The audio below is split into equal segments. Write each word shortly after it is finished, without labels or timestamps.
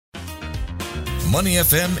Money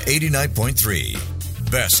FM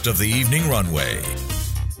 89.3. Best of the evening runway.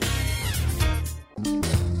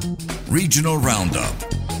 Regional Roundup.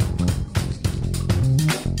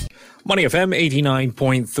 Money FM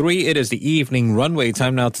 89.3. It is the evening runway.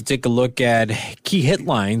 Time now to take a look at key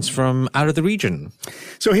headlines from out of the region.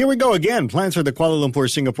 So here we go again. Plans for the Kuala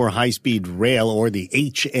Lumpur-Singapore high-speed rail, or the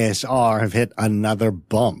HSR, have hit another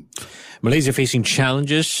bump. Malaysia facing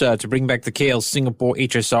challenges to bring back the KL-Singapore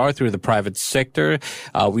HSR through the private sector.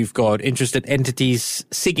 We've got interested entities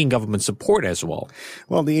seeking government support as well.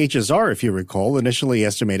 Well, the HSR, if you recall, initially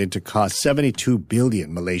estimated to cost 72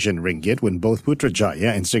 billion Malaysian ringgit when both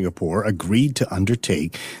Putrajaya and Singapore agreed to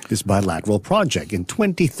undertake this bilateral project. In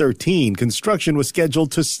 2013, construction was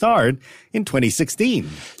scheduled to start in 2016.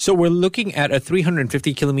 So we're looking at a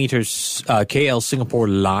 350 kilometers KL-Singapore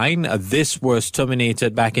line. This was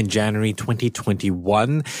terminated back in January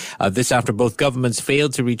 2021. This after both governments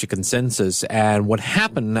failed to reach a consensus. And what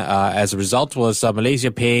happened as a result was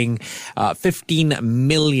Malaysia paying 15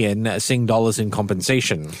 million Sing dollars in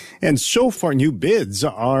compensation. And so far, new bids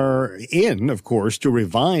are in, of course, to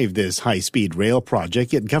revive this high-speed rail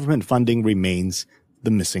project, yet government funding remains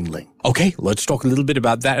the missing link. Okay, let's talk a little bit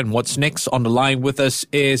about that and what's next. On the line with us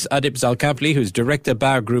is Adib Zalkapli, who's Director,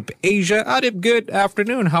 Bao Group Asia. Adib, good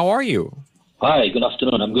afternoon. How are you? Hi, good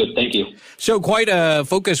afternoon. I'm good. Thank you. So quite a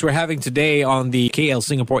focus we're having today on the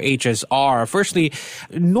KL-Singapore HSR. Firstly,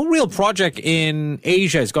 no real project in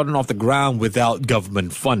Asia has gotten off the ground without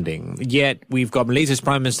government funding. Yet we've got Malaysia's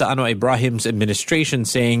Prime Minister Anwar Ibrahim's administration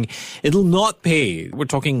saying it'll not pay. We're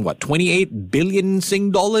talking, 28 billion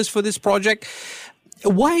Sing dollars for this project?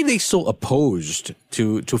 Why are they so opposed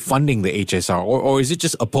to funding the HSR? Or is it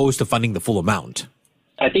just opposed to funding the full amount?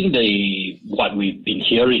 I think what we've been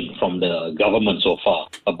hearing from the government so far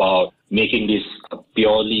about making this a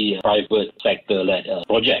purely private sector-led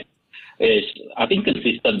project is, I think,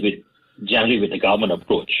 consistent generally with the government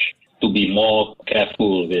approach to be more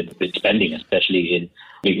careful with spending, especially in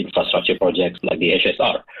big infrastructure projects like the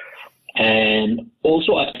HSR. And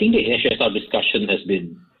also, I think the HSR discussion has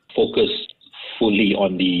been focused fully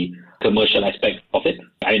on the commercial aspect of it,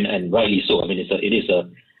 and rightly so. I mean, it is a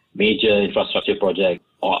major infrastructure project,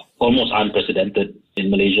 almost unprecedented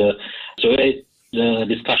in Malaysia. So the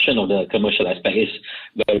discussion of the commercial aspect is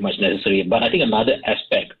very much necessary. But I think another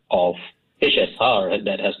aspect of HSR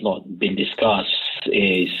that has not been discussed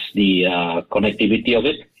is the connectivity of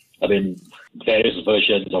it. I mean, various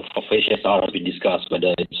versions of HSR have been discussed,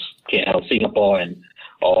 whether it's KL Singapore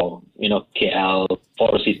or KL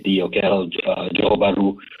Forest City or KL Johor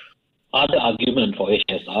Bahru. Other argument for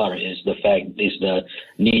HSR is the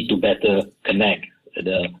need to better connect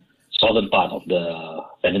the southern part of the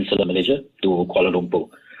Peninsular Malaysia to Kuala Lumpur.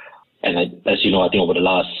 And as you know, I think over the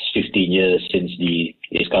last 15 years since the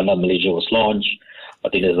Iskandar Malaysia was launched, I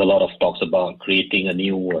think there's a lot of talks about creating a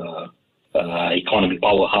new economic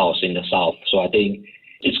powerhouse in the south. So I think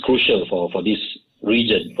it's crucial for this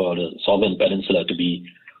region, for the southern peninsula, to be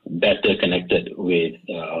better connected with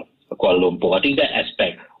Kuala Lumpur. I think that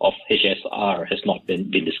aspect of HSR has not been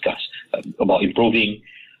discussed, about improving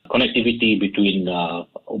connectivity between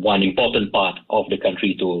one important part of the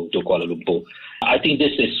country to Kuala Lumpur. I think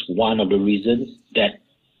this is one of the reasons that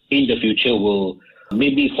in the future will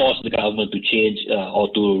maybe force the government to change or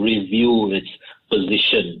to review its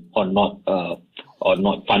position on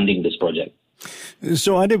not funding this project.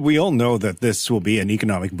 So, Adib, we all know that this will be an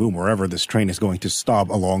economic boom wherever this train is going to stop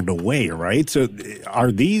along the way, right? So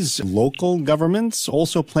are these local governments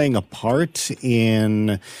also playing a part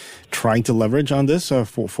in trying to leverage on this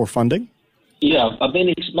for funding? Yeah, I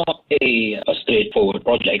mean, it's not a straightforward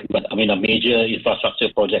project, but I mean, a major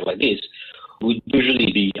infrastructure project like this would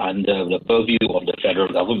usually be under the purview of the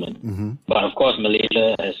federal government. Mm-hmm. But of course,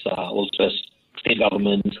 Malaysia has also state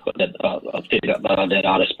governments that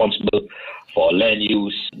are responsible for land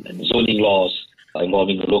use and zoning laws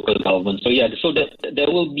involving the local government. So there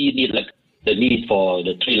will be the need for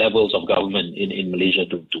the three levels of government in Malaysia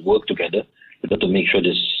to work together to make sure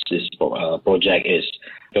this project is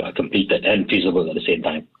completed and feasible at the same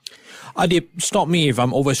time. Adib, stop me if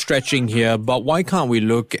I'm overstretching here, but why can't we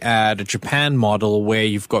look at a Japan model where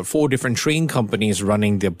you've got 4 different train companies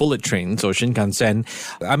running their bullet trains or Shinkansen?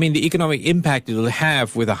 I mean, the economic impact it'll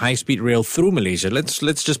have with a high-speed rail through Malaysia. Let's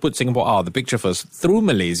just put Singapore out of the picture first. Through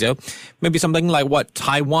Malaysia, maybe something like what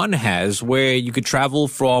Taiwan has, where you could travel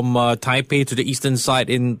from Taipei to the eastern side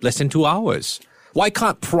in less than 2 hours. Why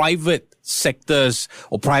can't private sectors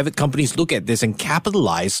or private companies look at this and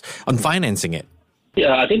capitalize on financing it?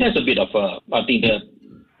 Yeah, I think there's a bit of I think there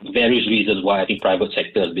are various reasons why I think private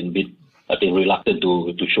sector has been reluctant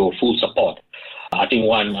to show full support. I think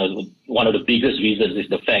one of the biggest reasons is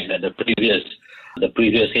the fact that the previous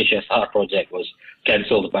HSR project was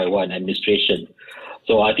cancelled by one administration.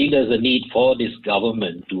 So I think there's a need for this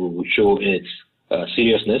government to show its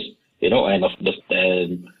seriousness, and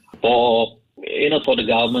for the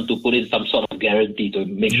government to put in some sort of guarantee to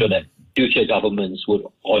make sure that future governments would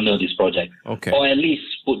honor this project, or at least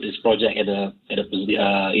put this project in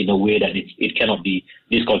a way that it cannot be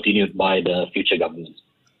discontinued by the future governments.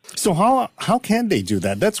 So how can they do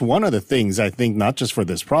that? That's one of the things, I think, not just for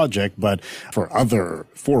this project, but for other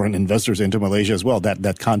foreign investors into Malaysia as well,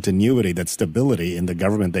 that continuity, that stability in the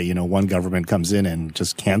government, that, one government comes in and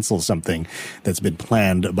just cancels something that's been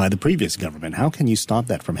planned by the previous government. How can you stop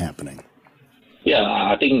that from happening? Yeah,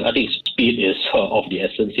 I think speed is of the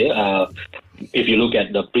essence here. If you look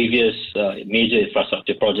at the previous major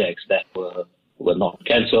infrastructure projects that were not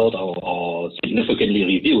cancelled or significantly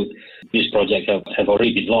reviewed, these projects have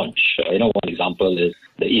already been launched. One example is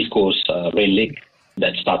the East Coast Rail Link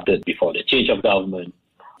that started before the change of government,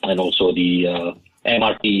 and also the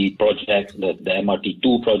MRT project, the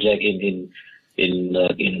MRT2 project in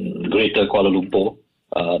Greater Kuala Lumpur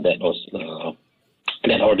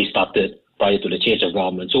that already started prior to the change of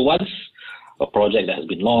government. So once a project that has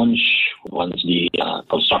been launched, once the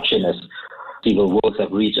construction as civil works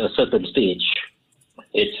have reached a certain stage,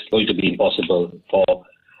 it's going to be impossible for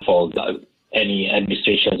any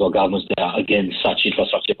administrations or governments that are against such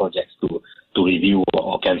infrastructure projects to review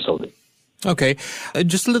or cancel it. Okay.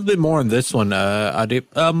 Just a little bit more on this one, Adib.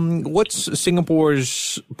 What's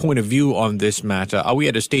Singapore's point of view on this matter? Are we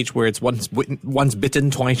at a stage where it's once bitten,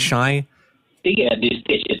 twice shy? I think at this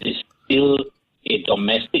stage it is still a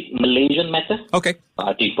domestic Malaysian matter. Okay.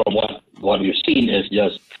 I think from what we've seen is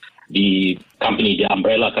just the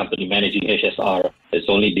umbrella company managing HSR has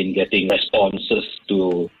only been getting responses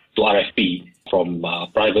to RFP from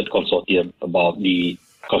private consortium about the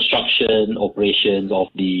construction operations of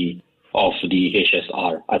the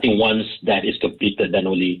HSR. I think once that is completed, then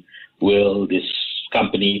only will this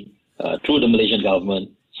company, through the Malaysian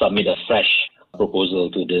government, submit a fresh proposal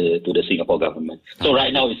to the Singapore government. So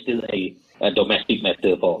right now it's still a domestic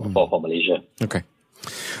matter for Malaysia. Okay.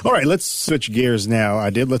 All right, let's switch gears now,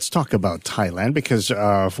 Adib. Let's talk about Thailand, because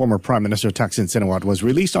former Prime Minister Thaksin Shinawatra was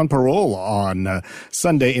released on parole on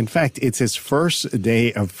Sunday. In fact, it's his first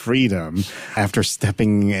day of freedom after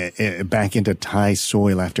stepping back into Thai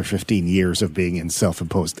soil after 15 years of being in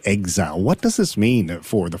self-imposed exile. What does this mean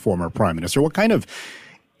for the former Prime Minister? What kind of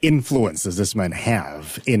influence does this man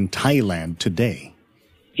have in Thailand today?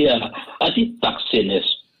 Yeah, I think Thaksin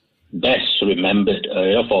is best remembered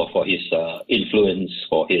for his influence,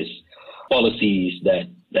 for his policies that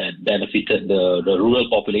benefited the rural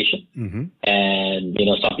population. Mm-hmm. And,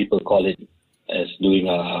 some people call it as doing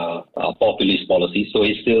a populist policy. So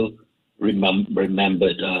he's still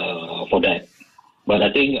remembered for that. But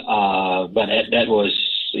I think that was,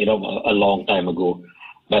 a long time ago.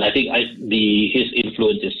 But I think his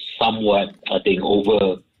influence is somewhat,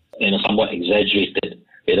 somewhat exaggerated,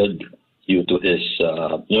 due to his,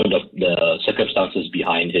 the circumstances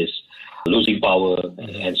behind his losing power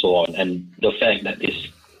and so on, and the fact that his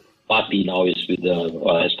party now is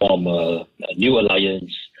has formed a new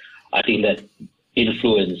alliance. I think that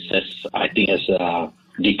influence has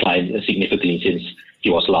declined significantly since he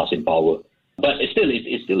was last in power. But it's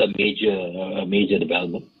still a major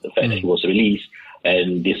development. The fact that he was released,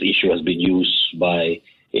 and this issue has been used by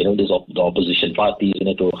the opposition parties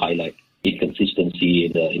to highlight inconsistency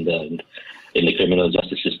in the criminal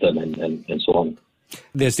justice system and so on.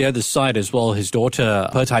 There's the other side as well. His daughter,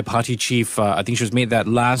 Thai party chief, I think she was made that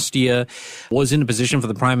last year, was in a position for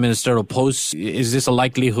the prime ministerial post. Is this a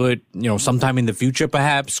likelihood, sometime in the future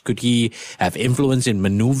perhaps? Could he have influence in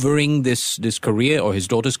maneuvering this career or his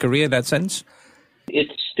daughter's career in that sense?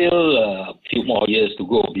 It's still a few more years to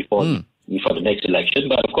go before the next election.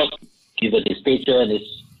 But of course, given his stature and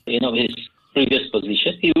his previous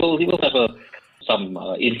position, he will have some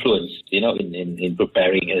influence, in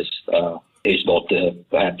preparing his daughter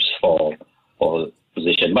perhaps for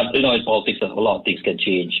position. But in politics, a lot of things can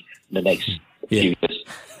change in the next few years.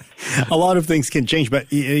 A lot of things can change, but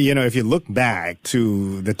if you look back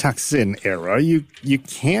to the Thaksin era, you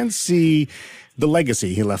can see the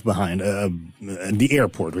legacy he left behind, the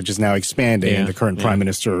airport, which is now expanding, and the current prime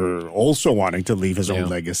minister also wanting to leave his own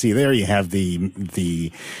legacy there. You have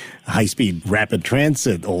the high-speed rapid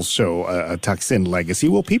transit, also a Thaksin legacy.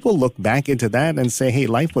 Will people look back into that and say, hey,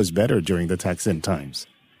 life was better during the Thaksin times?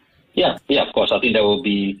 Yeah, of course. I think there will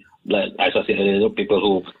be, as I said, people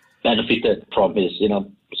who benefited from his,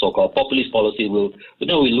 so-called populist policy will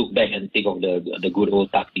look back and think of the good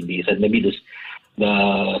old Thaksin days, and maybe this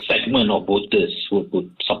the segment of voters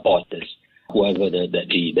would support this, whoever that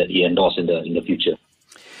he endorsed in the future.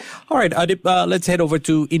 All right, Adib, let's head over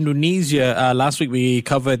to Indonesia. Last week we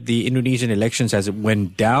covered the Indonesian elections as it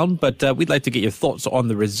went down, but we'd like to get your thoughts on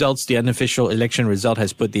the results. The unofficial election result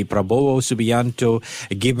has put the Prabowo Subianto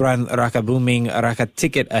Gibran Rakabuming Raka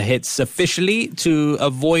ticket ahead sufficiently to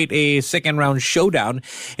avoid a second round showdown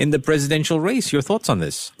in the presidential race. Your thoughts on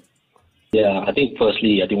this? Yeah, I think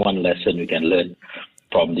one lesson we can learn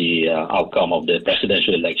from the outcome of the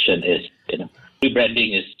presidential election is,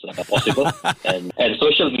 rebranding is possible, and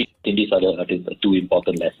social media. I think these are the two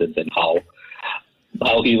important lessons, and how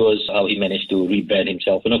he managed to rebrand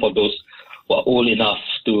himself. For those who are old enough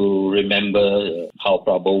to remember how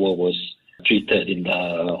Prabowo was treated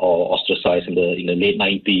or ostracized in the late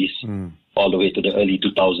 90s, all the way to the early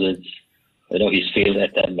 2000s. His failed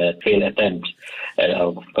attempt at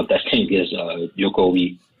contesting against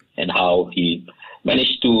Jokowi, and how he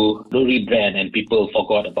managed to rebrand, and people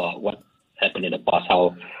forgot about what happened in the past,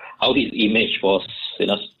 how his image was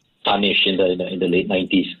tarnished in the late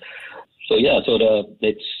 90s. So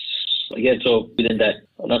within that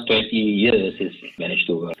last 20 years, he's managed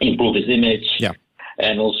to improve his image,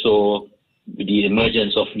 and also the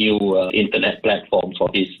emergence of new internet platforms for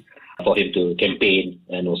him to campaign,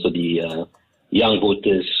 and also the young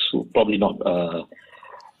voters who probably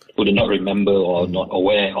who did not remember or not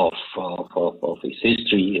aware of his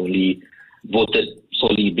history, only voted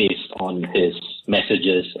solely based on his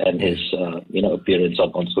messages and his appearance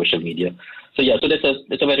on social media. So that's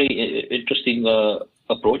a very interesting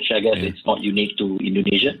approach. I guess it's not unique to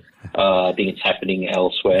Indonesia. I think it's happening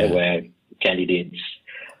elsewhere where candidates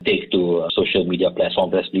take to social media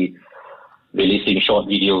platforms, especially releasing short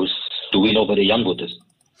videos to win over the young voters.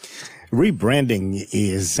 Rebranding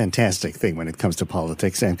is a fantastic thing when it comes to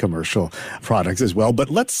politics and commercial products as well. But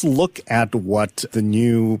let's look at what the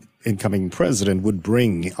new incoming president would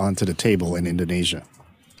bring onto the table in Indonesia.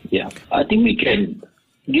 Yeah, I think we can,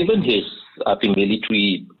 given his,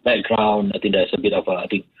 military background, I think there's a bit of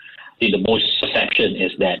the most perception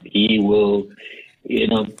is that he will,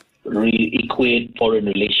 equate foreign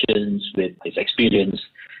relations with his experience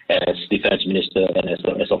as defense minister and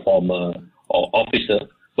as a former officer.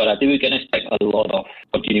 But I think we can expect a lot of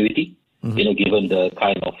continuity, given the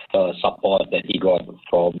kind of support that he got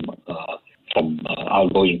from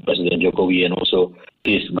outgoing President Jokowi and also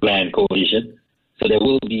his grand coalition. So there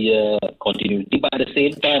will be a continuity. But at the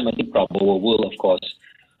same time, I think Prabowo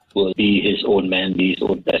will be his own man, be his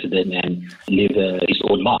own president, and leave his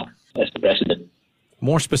own mark as the president.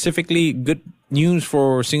 More specifically, good news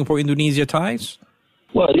for Singapore-Indonesia ties?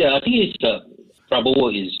 Well, yeah, I think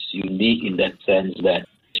Prabowo is unique in that sense that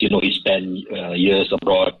he spent years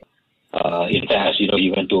abroad. In fact,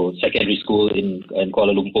 he went to secondary school in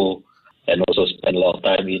Kuala Lumpur and also spent a lot of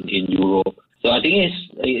time in Europe. So I think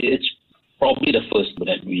it's probably the first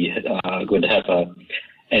that we are going to have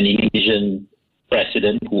an Indonesian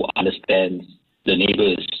president who understands the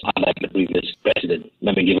neighbors, unlike the previous president.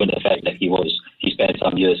 Given the fact that he spent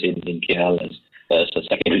some years in KL as a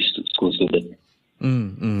secondary school student.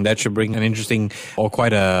 That should bring an interesting or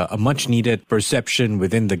quite a much needed perception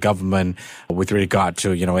within the government with regard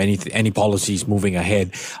to, any policies moving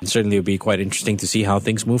ahead. And certainly it'll be quite interesting to see how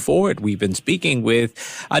things move forward. We've been speaking with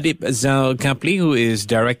Adib Zulkifli, who is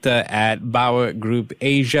director at Bauer Group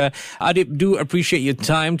Asia. Adib, do appreciate your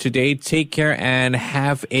time today. Take care and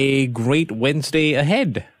have a great Wednesday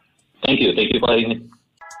ahead. Thank you. Thank you for having me.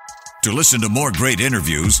 To listen to more great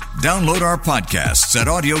interviews, download our podcasts at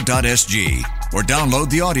audio.sg or download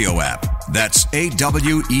the audio app. That's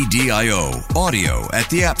AWEDIO, audio at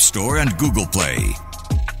the App Store and Google Play.